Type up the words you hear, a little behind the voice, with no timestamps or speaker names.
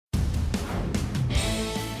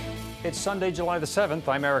It's Sunday, July the 7th.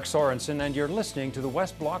 I'm Eric Sorensen, and you're listening to the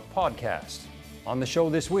West Block Podcast. On the show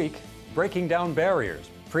this week, breaking down barriers.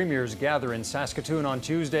 Premiers gather in Saskatoon on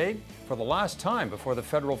Tuesday for the last time before the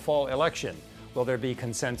federal fall election. Will there be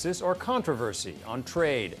consensus or controversy on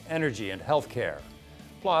trade, energy, and health care?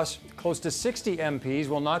 Plus, close to 60 MPs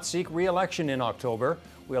will not seek re-election in October.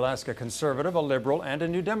 We'll ask a Conservative, a Liberal, and a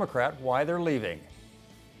New Democrat why they're leaving.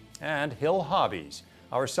 And Hill Hobbies.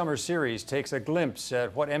 Our summer series takes a glimpse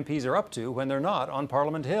at what MPs are up to when they're not on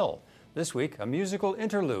Parliament Hill. This week, a musical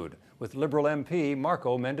interlude with Liberal MP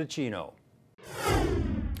Marco Mendicino.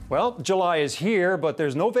 Well, July is here, but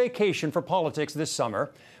there's no vacation for politics this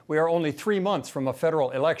summer. We are only 3 months from a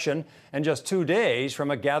federal election and just 2 days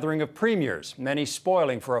from a gathering of premiers, many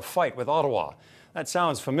spoiling for a fight with Ottawa. That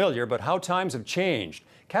sounds familiar, but how times have changed.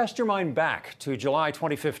 Cast your mind back to July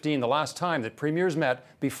 2015, the last time that premiers met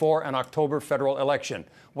before an October federal election.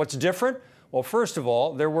 What's different? Well, first of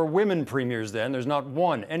all, there were women premiers then. There's not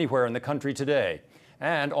one anywhere in the country today.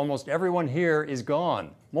 And almost everyone here is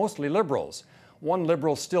gone, mostly Liberals. One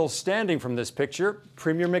Liberal still standing from this picture,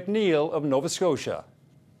 Premier McNeil of Nova Scotia.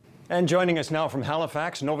 And joining us now from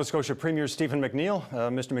Halifax, Nova Scotia Premier Stephen McNeil.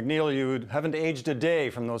 Mr. McNeil, you haven't aged a day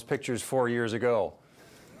from those pictures 4 years ago.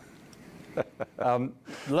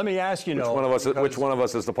 Let me ask you, which one of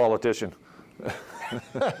us is the politician?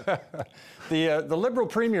 The Liberal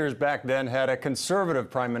premiers back then had a Conservative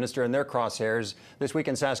Prime Minister in their crosshairs. This week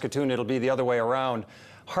in Saskatoon, it'll be the other way around.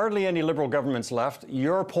 Hardly any Liberal governments left.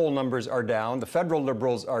 Your poll numbers are down. The federal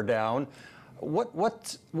Liberals are down.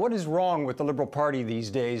 What is wrong with the Liberal Party these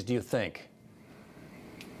days, do you think?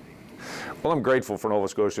 Well, I'm grateful for Nova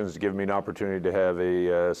Scotians to give me an opportunity to have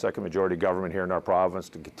a second majority government here in our province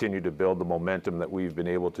to continue to build the momentum that we've been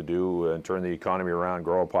able to do and turn the economy around,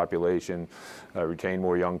 grow our population, retain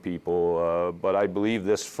more young people. But I believe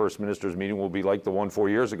this First Minister's meeting will be like the one 4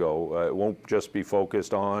 years ago. It won't just be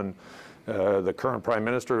focused on the current Prime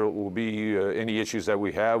Minister. It will be any issues that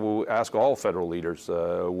we have. We'll ask all federal leaders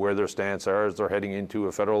where their stance are as they're heading into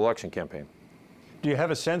a federal election campaign. Do you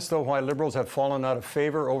have a sense, though, why Liberals have fallen out of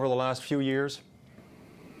favor over the last few years?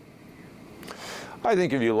 I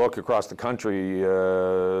think if you look across the country,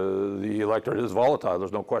 the electorate is volatile.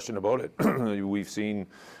 There's no question about it. We've seen,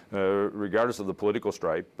 regardless of the political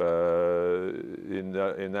stripe, in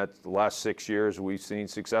that last 6 years, we've seen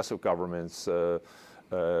successive governments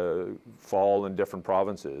fall in different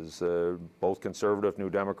provinces, both Conservative,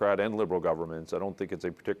 New Democrat, and Liberal governments. I don't think it's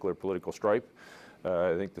a particular political stripe.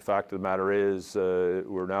 I think the fact of the matter is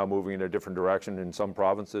we're now moving in a different direction in some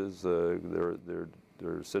provinces.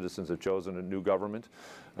 Their citizens have chosen a new government.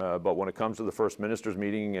 But when it comes to the First Minister's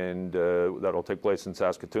meeting, and that'll take place in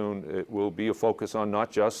Saskatoon, it will be a focus on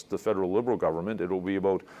not just the federal Liberal government. It will be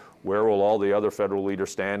about where will all the other federal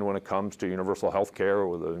leaders stand when it comes to universal health care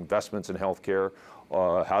or the investments in health care.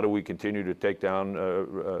 How do we continue to take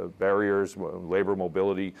down barriers, labor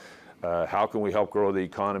mobility? How can we help grow the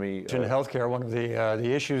economy? In healthcare, one of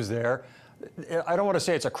the issues there, I don't want to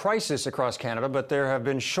say it's a crisis across Canada, but there have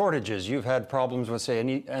been shortages. You've had problems with, say,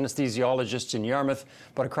 anesthesiologists in Yarmouth,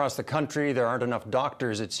 but across the country there aren't enough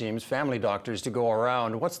doctors, it seems, family doctors to go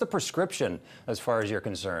around. What's the prescription as far as you're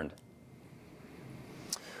concerned?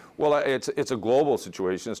 Well, it's a global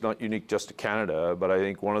situation. It's not unique just to Canada, but I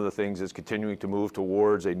think one of the things is continuing to move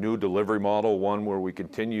towards a new delivery model, one where we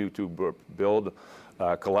continue to build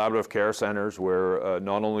collaborative care centers where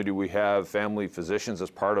not only do we have family physicians as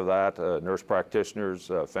part of that, nurse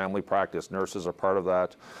practitioners, family practice nurses are part of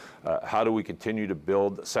that. How do we continue to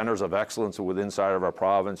build centers of excellence within inside of our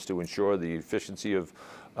province to ensure the efficiency of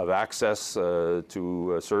access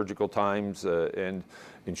to surgical times and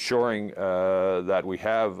ensuring that we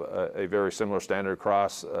have a very similar standard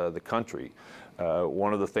across the country.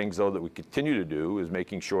 One of the things, though, that we continue to do is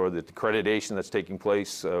making sure that the accreditation that's taking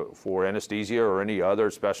place for anesthesia or any other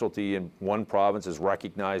specialty in one province is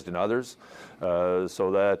recognized in others,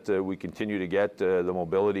 so that we continue to get the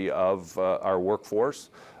mobility of our workforce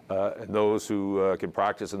and those who can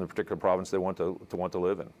practice in the particular province they want to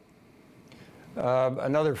live in.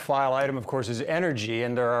 Another file item, of course, is energy,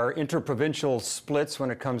 and there are interprovincial splits when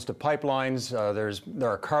it comes to pipelines. There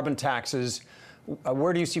are carbon taxes.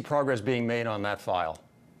 Where do you see progress being made on that file?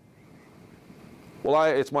 Well,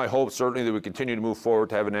 it's my hope certainly that we continue to move forward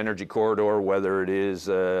to have an energy corridor, whether it is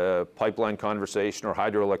a pipeline conversation or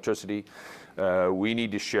hydroelectricity. We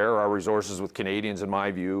need to share our resources with Canadians, in my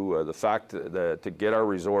view. The fact that to get our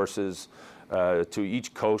resources to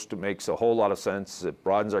each coast makes a whole lot of sense. It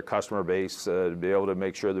broadens our customer base to be able to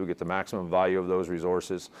make sure that we get the maximum value of those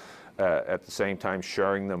resources. at the same time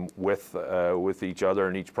sharing them with each other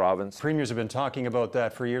in each province. Premiers have been talking about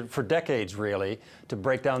that for decades, really, to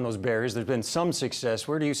break down those barriers. There's been some success.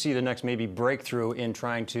 Where do you see the next maybe breakthrough in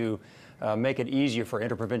trying to make it easier for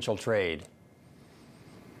interprovincial trade?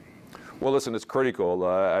 Well, listen, it's critical.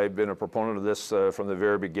 I've been a proponent of this from the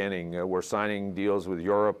very beginning. We're signing deals with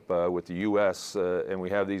Europe, with the U.S., and we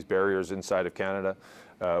have these barriers inside of Canada.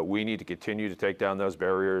 We need to continue to take down those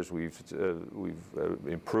barriers. We've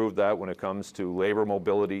improved that when it comes to labor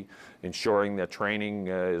mobility, ensuring that training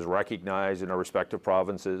is recognized in our respective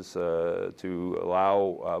provinces to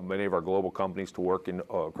allow many of our global companies to work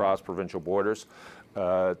across provincial borders.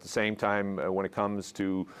 At the same time, when it comes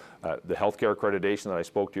to the healthcare accreditation that I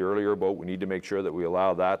spoke to you earlier about, we need to make sure that we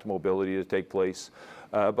allow that mobility to take place.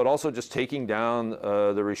 But also just taking down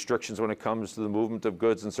the restrictions when it comes to the movement of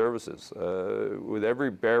goods and services. With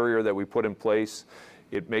every barrier that we put in place,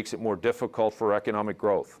 it makes it more difficult for economic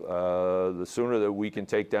growth. The sooner that we can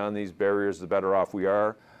take down these barriers, the better off we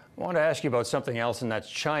are. I want to ask you about something else, and that's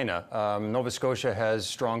China. Nova Scotia has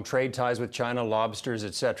strong trade ties with China, lobsters,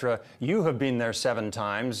 etc. You have been there 7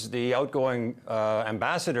 times. The outgoing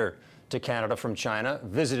ambassador to Canada from China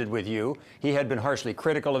visited with you. He had been harshly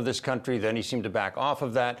critical of this country, then he seemed to back off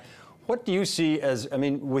of that. What do you see as, I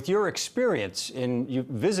mean, with your experience in you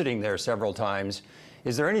visiting there several times,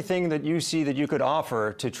 is there anything that you see that you could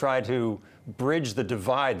offer to try to bridge the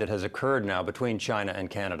divide that has occurred now between China and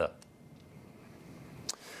Canada?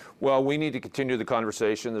 Well, we need to continue the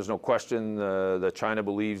conversation. There's no question that China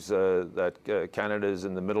believes that Canada is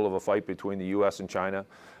in the middle of a fight between the U.S. and China.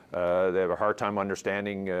 They have a hard time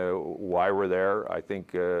understanding why we're there. I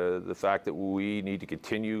think the fact that we need to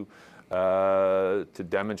continue to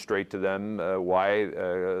demonstrate to them why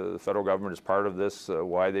the federal government is part of this,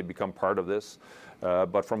 why they become part of this.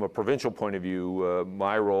 But from a provincial point of view,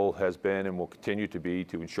 my role has been and will continue to be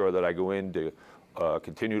to ensure that I go in to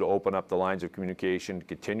continue to open up the lines of communication,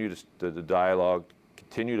 continue the dialogue,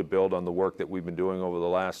 continue to build on the work that we've been doing over the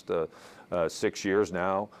last 6 years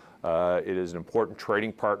now. It is an important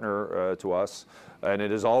trading partner to us, and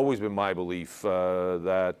it has always been my belief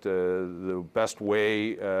that the best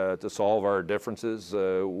way to solve our differences,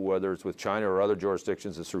 whether it's with China or other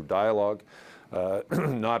jurisdictions, is through dialogue,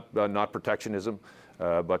 not protectionism.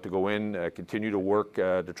 But to go in, continue to work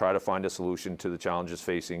to try to find a solution to the challenges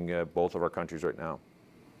facing both of our countries right now.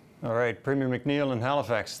 All right, Premier McNeil in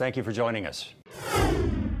Halifax, thank you for joining us.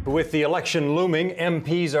 With the election looming,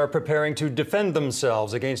 MPs are preparing to defend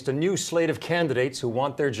themselves against a new slate of candidates who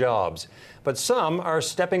want their jobs. But some are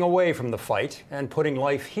stepping away from the fight and putting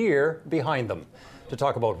life here behind them. To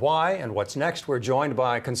talk about why and what's next, we're joined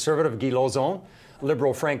by Conservative Guy Lauzon,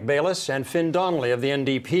 Liberal Frank Baylis, and Finn Donnelly of the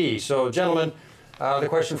NDP. So, gentlemen, the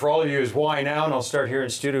question for all of you is why now? And I'll start here in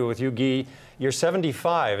studio with you, Guy. You're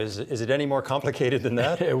 75. Is it any more complicated than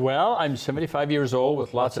that? Well, I'm 75 years old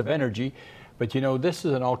with lots of energy. But, you know, this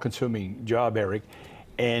is an all-consuming job, Eric.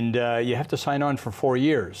 And you have to sign on for 4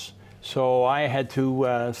 years. So I had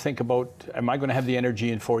to think about, am I going to have the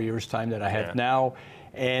energy in 4 years' time that I have now?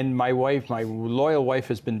 And my wife, my loyal wife,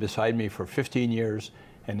 has been beside me for 15 years.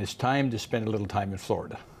 And it's time to spend a little time in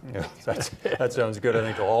Florida. Yeah, that sounds good, I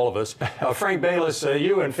think, to all of us. Frank Baylis,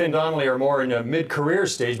 you and Finn Donnelly are more in a mid-career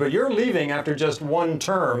stage, but you're leaving after just 1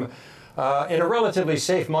 term in a relatively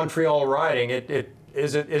safe Montreal riding.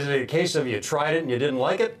 Is it a case of you tried it and you didn't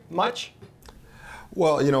like it much?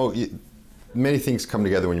 Well, you know, many things come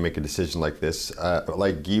together when you make a decision like this.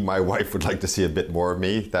 Like Guy, my wife would like to see a bit more of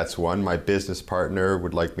me. That's one. My business partner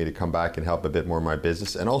would like me to come back and help a bit more in my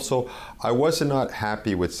business. And also, I was not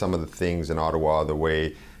happy with some of the things in Ottawa, the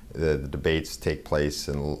way the debates take place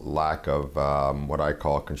and lack of what I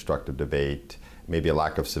call constructive debate, maybe a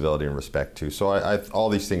lack of civility and respect too. So all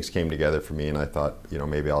these things came together for me, and I thought, you know,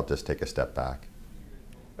 maybe I'll just take a step back.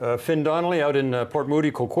 Finn Donnelly out in Port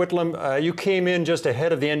Moody, Coquitlam. You came in just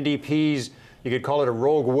ahead of the NDP's, you could call it a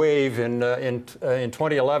rogue wave in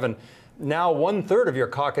 2011. Now 1/3 of your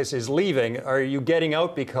caucus is leaving. Are you getting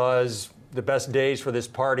out because the best days for this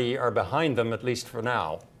party are behind them, at least for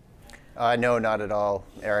now? No, not at all,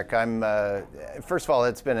 Eric. First of all,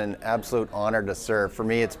 it's been an absolute honor to serve. For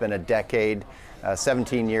me, it's been a decade,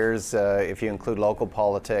 17 years if you include local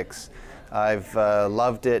politics. I've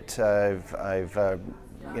loved it. I've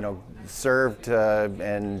served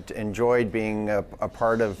and enjoyed being a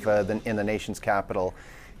part of in the nation's capital,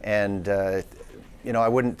 and I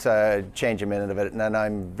wouldn't change a minute of it. And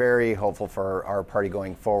I'm very hopeful for our party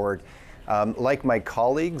going forward. Like my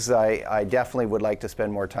colleagues, I definitely would like to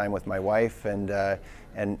spend more time with my wife and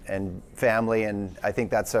family, and I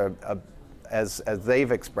think that's as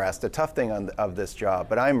they've expressed, a tough thing of this job,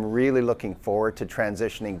 but I'm really looking forward to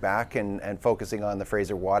transitioning back and focusing on the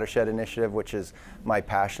Fraser Watershed Initiative, which is my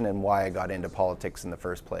passion and why I got into politics in the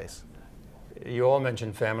first place. You all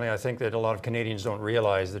mentioned family. I think that a lot of Canadians don't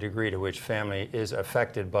realize the degree to which family is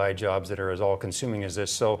affected by jobs that are as all-consuming as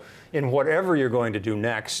this. So in whatever you're going to do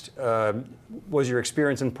next, was your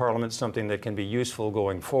experience in Parliament something that can be useful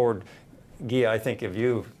going forward? Guy, I think of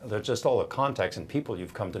you, just all the contacts and people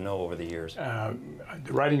you've come to know over the years. The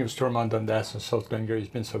riding of Stormont, Dundas and South Glengarry has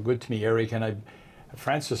been so good to me, Eric, and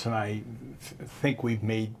Francis and I think we've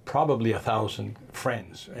made probably 1,000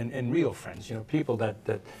 friends and real friends, people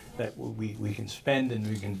that we can spend and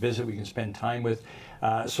we can visit, we can spend time with.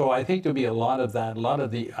 So I think there'll be a lot of that.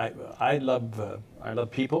 I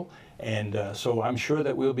love people, and so I'm sure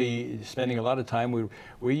that we'll be spending a lot of time.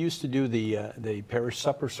 We used to do the parish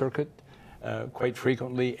supper circuit quite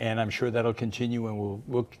frequently, and I'm sure that'll continue, and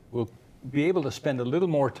we'll be able to spend a little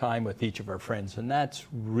more time with each of our friends, and that's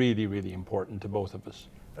really, really important to both of us.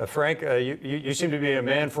 Frank, you seem to be a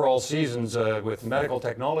man for all seasons with medical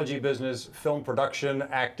technology business, film production,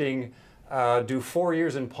 acting. Do 4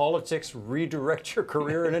 years in politics redirect your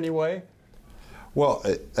career in any way? Well,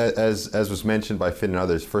 as was mentioned by Finn and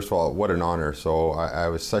others, first of all, what an honor. So I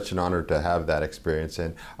was such an honor to have that experience,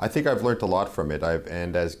 and I think I've learned a lot from it.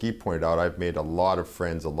 And as Guy pointed out, I've made a lot of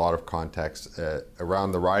friends, a lot of contacts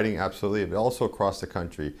around the riding, absolutely, but also across the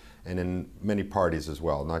country and in many parties as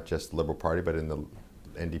well, not just the Liberal Party, but in the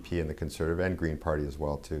NDP and the Conservative and Green Party as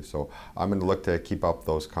well too. So I'm going to look to keep up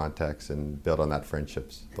those contacts and build on those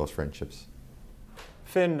friendships.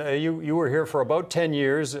 Finn, you were here for about 10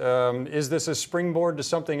 years. Is this a springboard to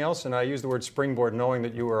something else? And I use the word springboard knowing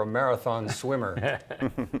that you were a marathon swimmer.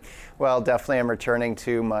 Well, definitely I'm returning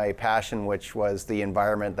to my passion, which was the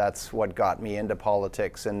environment. That's what got me into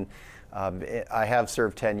politics. And I have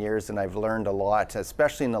served 10 years and I've learned a lot,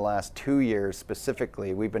 especially in the last 2 years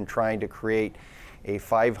specifically. We've been trying to create a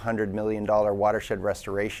 $500 million watershed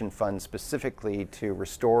restoration fund specifically to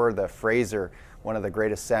restore the Fraser, one of the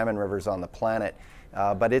greatest salmon rivers on the planet.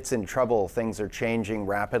 But it's in trouble. Things are changing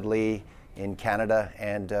rapidly in Canada,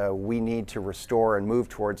 and we need to restore and move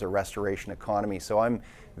towards a restoration economy. So I'm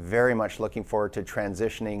very much looking forward to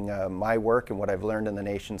transitioning my work and what I've learned in the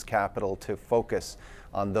nation's capital to focus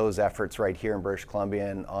on those efforts right here in British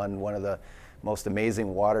Columbia and on one of the most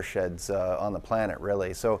amazing watersheds on the planet,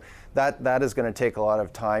 really. So that is going to take a lot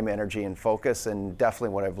of time, energy, and focus, and definitely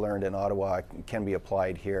what I've learned in Ottawa can be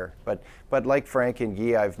applied here. But like Frank and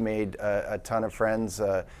Guy, I've made a ton of friends.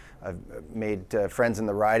 I've made friends in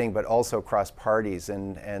the riding, but also across parties,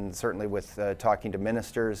 and certainly with talking to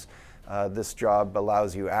ministers. This job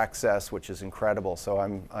allows you access, which is incredible. So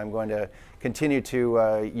I'm going to continue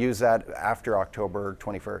to use that after October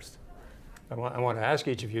 21st. I want to ask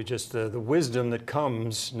each of you just the wisdom that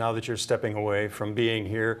comes now that you're stepping away from being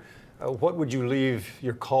here. What would you leave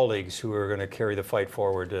your colleagues who are going to carry the fight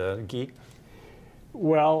forward? Guy?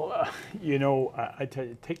 Well, I tell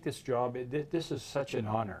you, take this job. This is such an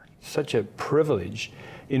honor, such a privilege.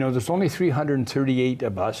 There's only 338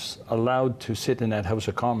 of us allowed to sit in that House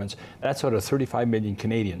of Commons. That's out of 35 million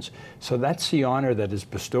Canadians. So that's the honor that is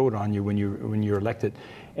bestowed on you when you're elected.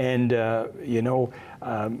 And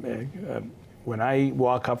when I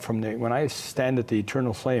walk up when I stand at the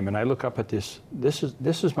eternal flame and I look up at this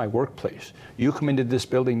is my workplace. You come into this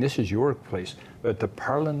building, this is your workplace. But the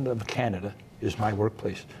Parliament of Canada is my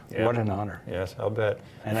workplace. Yeah. What an honor. Yes, I'll bet.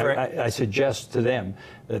 And I suggest to them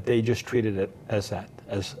that they just treated it as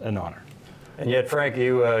an honor. And yet, Frank,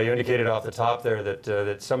 you indicated off the top there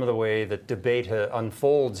that some of the way that debate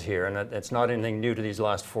unfolds here, and it's not anything new to these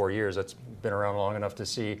last 4 years. That's been around long enough to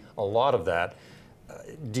see a lot of that.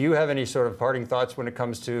 Do you have any sort of parting thoughts when it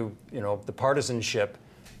comes to the partisanship,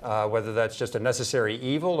 whether that's just a necessary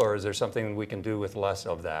evil, or is there something we can do with less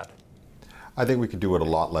of that? I think we could do with a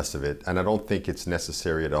lot less of it, and I don't think it's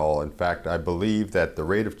necessary at all. In fact, I believe that the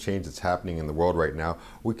rate of change that's happening in the world right now,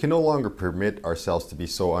 we can no longer permit ourselves to be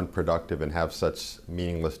so unproductive and have such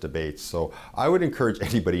meaningless debates. So I would encourage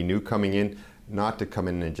anybody new coming in not to come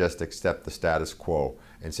in and just accept the status quo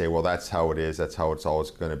and say, well, that's how it is, that's how it's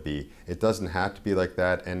always going to be. It doesn't have to be like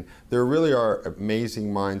that, and there really are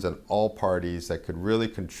amazing minds on all parties that could really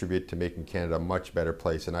contribute to making Canada a much better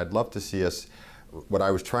place. And I'd love to see us, what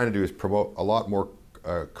I was trying to do is promote a lot more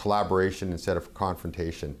collaboration instead of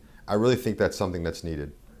confrontation. I really think that's something that's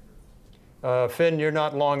needed. Finn, you're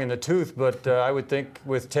not long in the tooth, but I would think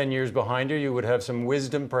with 10 years behind you, you would have some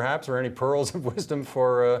wisdom perhaps, or any pearls of wisdom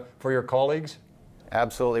for your colleagues?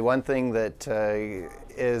 Absolutely. One thing that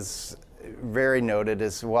is very noted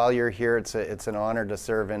is while you're here, it's an honor to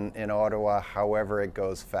serve in Ottawa, however it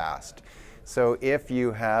goes fast. So if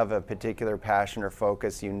you have a particular passion or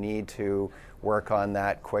focus, you need to work on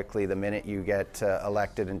that quickly the minute you get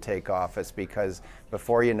elected and take office, because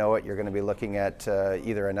before you know it, you're going to be looking at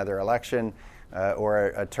either another election or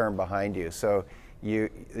a term behind you. So you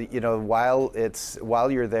know, while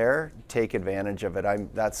you're there, take advantage of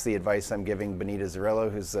it. That's the advice I'm giving Benita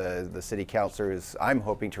Zarrillo, who's the city councillor who's I'm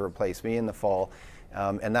hoping to replace me in the fall,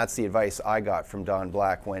 and that's the advice I got from Dawn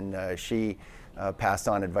Black when she passed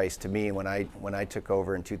on advice to me when I took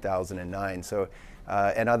over in 2009. So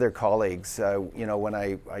and other colleagues, you know, when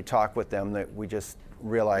I talk with them, that we just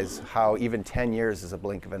realize how even 10 years is a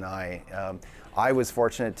blink of an eye. I was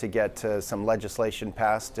fortunate to get some legislation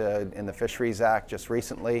passed in the Fisheries Act just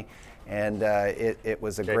recently, and it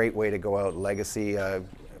was a great way to go out, legacy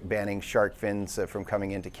banning shark fins from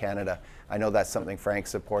coming into Canada. I know that's something Frank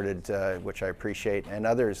supported, which I appreciate, and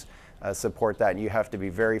others support that. And you have to be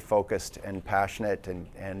very focused and passionate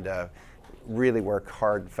and really work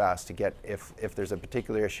hard and fast to get, if there's a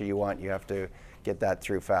particular issue you want, you have to get that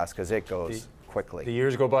through fast, because it goes quickly. The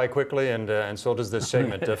years go by quickly, and so does this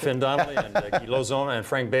segment. Finn Donnelly and Guy Lauzon and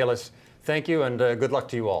Frank Baylis, thank you, and good luck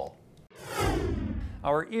to you all.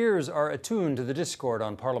 Our ears are attuned to the discord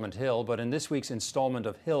on Parliament Hill, but in this week's installment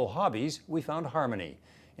of Hill Hobbies, we found harmony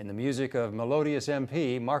in the music of melodious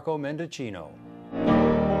MP Marco Mendicino.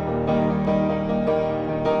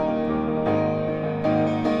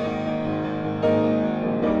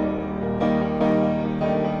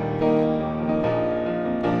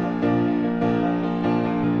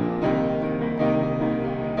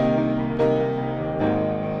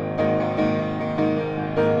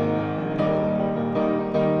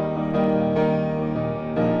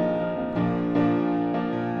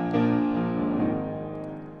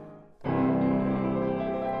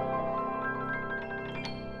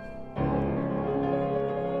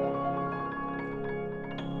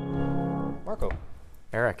 Marco.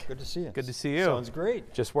 Eric. Good to see you. Good to see you. Sounds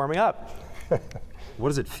great. Just warming up. What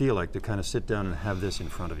does it feel like to kind of sit down and have this in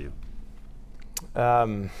front of you?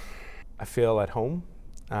 I feel at home.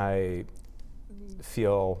 I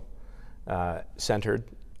feel centered.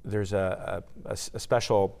 There's a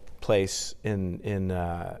special place in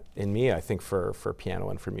me, I think, for piano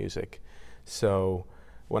and for music. So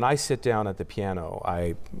when I sit down at the piano,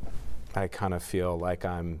 I kind of feel like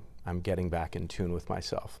I'm getting back in tune with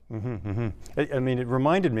myself. I mean, it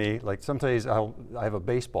reminded me, like sometimes I have a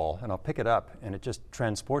baseball and I'll pick it up and it just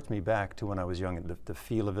transports me back to when I was young, and the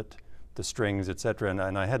feel of it, the strings, etc.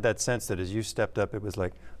 And I had that sense that as you stepped up, it was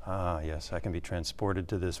like, ah, yes, I can be transported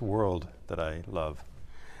to this world that I love.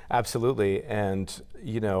 Absolutely, and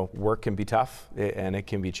you know, work can be tough and it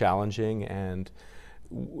can be challenging, and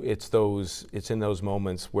it's in those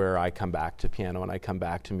moments where I come back to piano and I come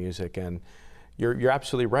back to music. And you're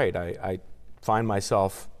absolutely right. I find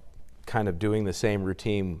myself kind of doing the same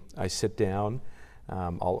routine. I sit down,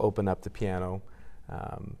 I'll open up the piano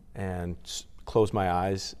and close my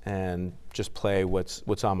eyes and just play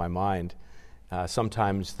what's on my mind.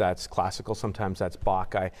 Sometimes that's classical, sometimes that's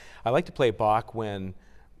Bach. I like to play Bach when,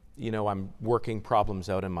 you know, I'm working problems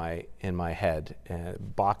out in my head.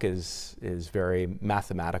 Bach is very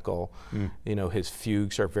mathematical. You know, his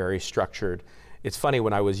fugues are very structured. It's funny,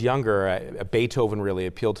 when I was younger, Beethoven really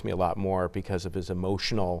appealed to me a lot more because of his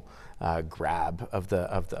emotional grab of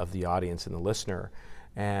the audience and the listener.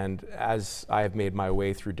 And as I have made my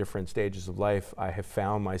way through different stages of life, I have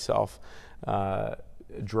found myself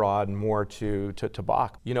drawn more to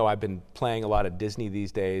Bach. You know, I've been playing a lot of Disney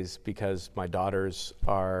these days because my daughters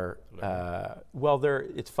are,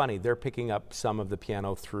 it's funny, they're picking up some of the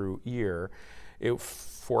piano through ear.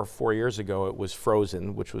 Four years ago, it was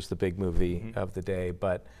Frozen, which was the big movie of the day.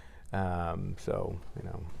 But so, you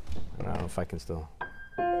know, I don't know if I can still.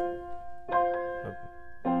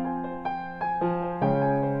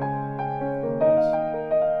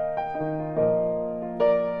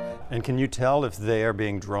 And can you tell if they are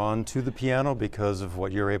being drawn to the piano because of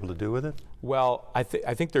what you're able to do with it? Well, I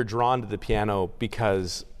think they're drawn to the piano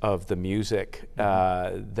because of the music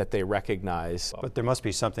that they recognize. But there must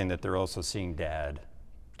be something that they're also seeing Dad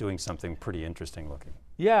doing something pretty interesting looking.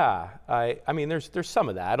 Yeah, I mean, there's some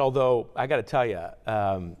of that. Although I got to tell you,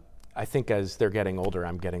 I think as they're getting older,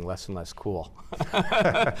 I'm getting less and less cool.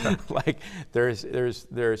 Like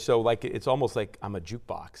so like it's almost like I'm a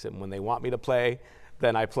jukebox, and when they want me to play,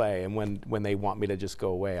 then I play, and when they want me to just go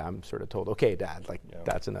away, I'm sort of told, okay, Dad, like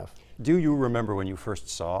that's enough. Do you remember when you first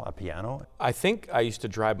saw a piano? I think I used to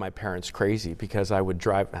drive my parents crazy because I would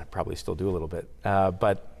drive, I probably still do a little bit,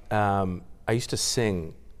 but I used to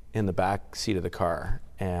sing in the back seat of the car,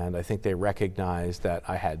 and I think they recognized that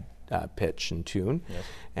I had pitch and tune. Yes.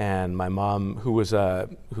 And my mom, who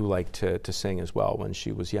liked to sing as well when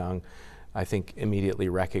she was young, I think immediately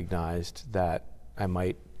recognized that I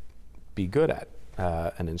might be good at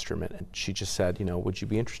an instrument. And she just said, you know, would you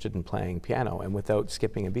be interested in playing piano? And without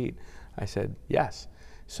skipping a beat, I said yes.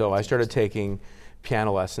 So I started taking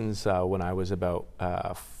piano lessons when I was about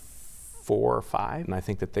 4 or 5, and I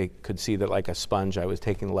think that they could see that like a sponge I was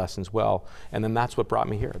taking the lessons well, and then that's what brought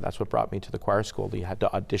me here. That's what brought me to the choir school. You had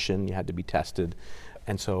to audition, you had to be tested,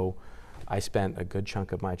 and so I spent a good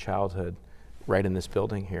chunk of my childhood right in this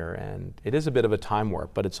building here, and it is a bit of a time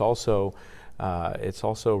warp, but it's also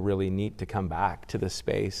really neat to come back to this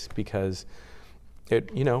space because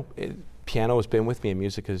piano has been with me and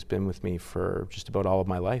music has been with me for just about all of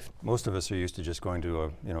my life. Most of us are used to just going to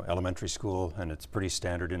a elementary school, and it's pretty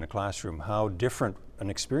standard in a classroom. How different an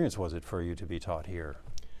experience was it for you to be taught here?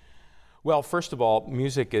 Well, first of all,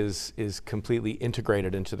 music is completely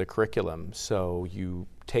integrated into the curriculum. So you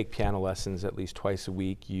take piano lessons at least twice a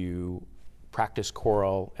week. You practice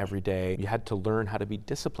choral every day. You had to learn how to be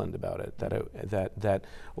disciplined about it. That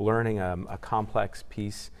learning a complex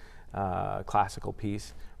piece, classical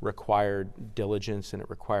piece, required diligence, and it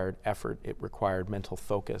required effort. It required mental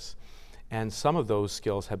focus, and some of those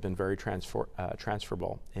skills have been very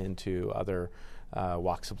transferable into other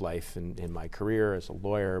walks of life in my career as a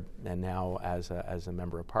lawyer and now as a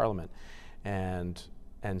member of Parliament, and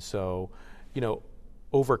so,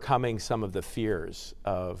 overcoming some of the fears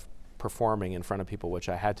of performing in front of people, which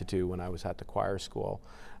I had to do when I was at the choir school,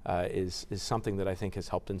 is something that I think has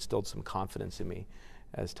helped instill some confidence in me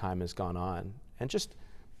as time has gone on. And just,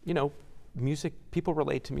 music, people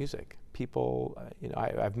relate to music. People,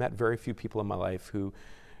 I've met very few people in my life who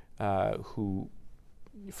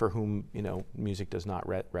for whom, music does not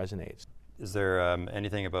resonate. Is there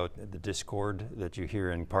anything about the discord that you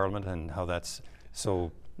hear in Parliament and how that's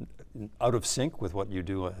so out of sync with what you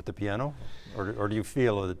do at the piano? Or do you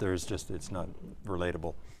feel that it's not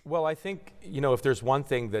relatable? Well, I think, if there's one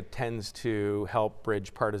thing that tends to help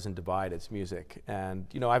bridge partisan divide, it's music. And,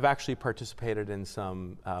 I've actually participated in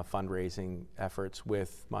some fundraising efforts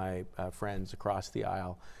with my friends across the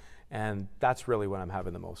aisle. And that's really when I'm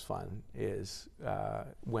having the most fun, is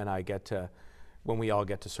when we all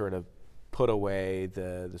get to sort of put away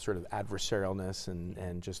the sort of adversarialness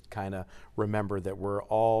and just kind of remember that we're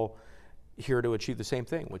all here to achieve the same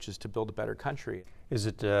thing, which is to build a better country. Is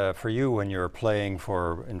it for you, when you're playing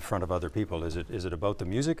in front of other people, is it about the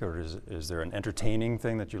music, or is there an entertaining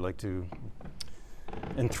thing that you like to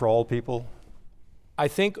enthrall people? I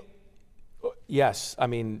think, yes. I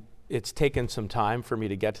mean, it's taken some time for me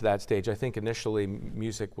to get to that stage. I think initially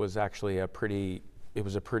music was actually a pretty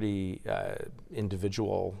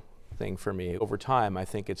individual thing for me. Over time, I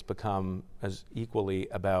think it's become as equally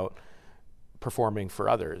about performing for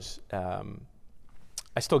others.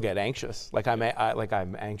 I still get anxious. I'm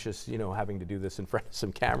anxious, having to do this in front of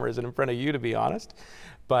some cameras and in front of you, to be honest.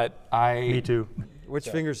 But Me too. Which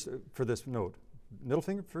fingers for this note? Middle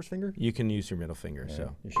finger, first finger? You can use your middle finger. Yeah.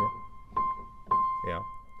 So. You sure? Yeah.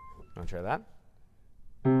 Want to try that?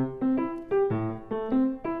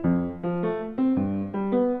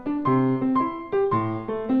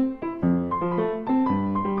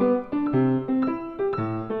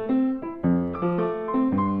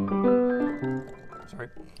 Sorry.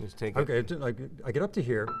 Just take it. Okay, I get up to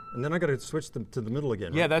here, and then I got to switch to the middle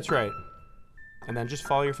again. Yeah, right? that's right. And then just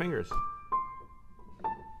follow your fingers.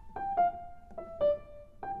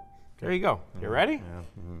 There you go. You ready? Yeah,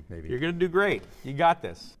 maybe. You're going to do great. You got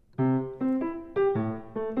this.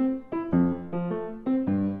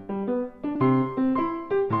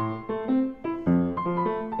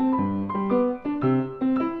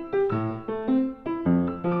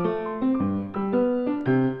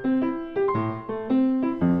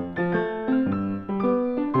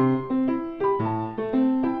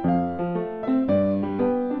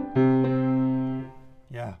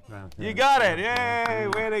 You got it! Yay!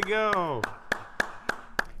 Way to go!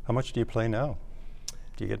 How much do you play now?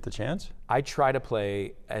 Do you get the chance? I try to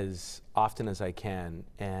play as often as I can,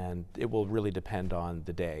 and it will really depend on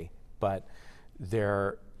the day. But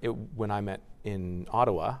when I'm in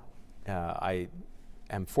Ottawa, I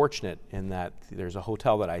am fortunate in that there's a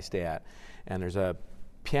hotel that I stay at, and there's a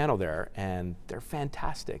piano there, and they're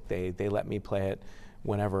fantastic. They let me play it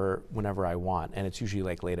whenever I want, and it's usually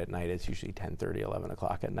like late at night. It's usually 10:30, 11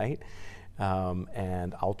 o'clock at night,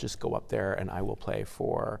 and I'll just go up there and I will play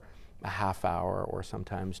for a half hour or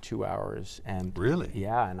sometimes 2 hours. And really?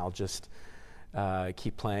 Yeah, and I'll just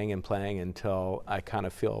keep playing and playing until I kind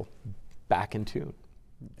of feel back in tune.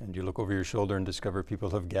 and you look over your shoulder and discover people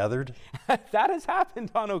have gathered? That has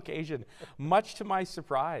happened on occasion, much to my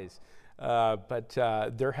surprise. But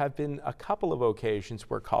there have been a couple of occasions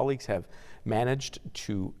where colleagues have managed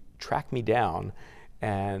to track me down,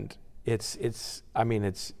 and it's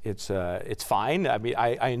fine. I mean,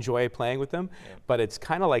 I enjoy playing with them, but it's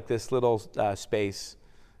kind of like this little space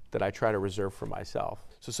that I try to reserve for myself.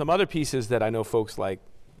 So some other pieces that I know folks like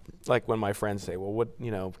when my friends say, well, what,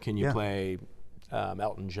 can you play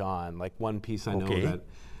Elton John? Like one piece I know that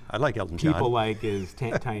I like Elton John. people like is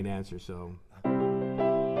Tiny Dancer, so.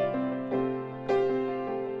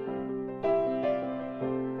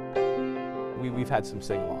 We've had some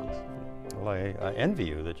sing-alongs. Well, I envy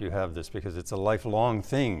you that you have this, because it's a lifelong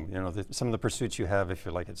thing. Some of the pursuits you have, if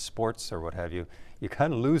you're like at sports or what have you, you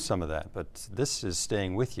kind of lose some of that, but this is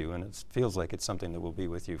staying with you, and it feels like it's something that will be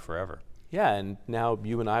with you forever. Yeah, and now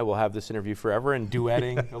you and I will have this interview forever and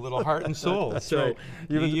duetting a little Heart and Soul. That's so right.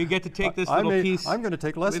 You get to take this little piece. I'm going to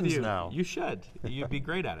take lessons with you. now. You should. You'd be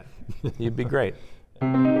great at it. You'd be great.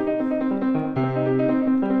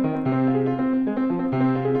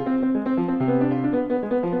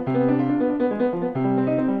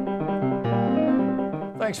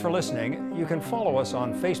 Thanks for listening. You can follow us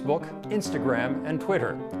on Facebook, Instagram, and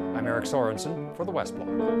Twitter. I'm Eric Sorensen for the West Block.